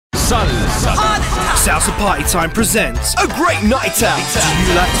Salsa. Salsa Party Time presents a great night out. Do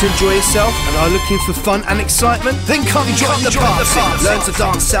you like to enjoy yourself and are looking for fun and excitement? Then come join the party. Learn to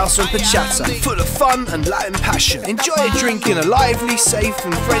dance salsa and bachata, full of fun and Latin passion. Enjoy a drink in a lively, safe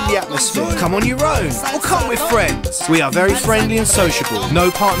and friendly atmosphere. Come on your own or come with friends. We are very friendly and sociable. No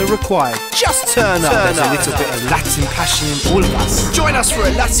partner required. Just turn up. There's a little bit of Latin passion in all of us. Join us for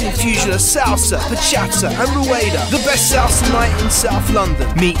a Latin fusion of salsa, bachata and rueda. The best salsa night in South London.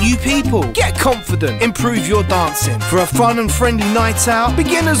 Meet new people. Get confident. Improve your dancing. For a fun and friendly night out,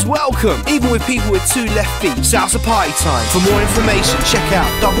 beginners welcome. Even with people with 2 left feet. Salsa Party Time. For more information, check out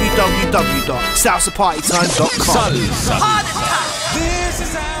www.salsapartytime.com. Salsa. This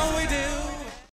is how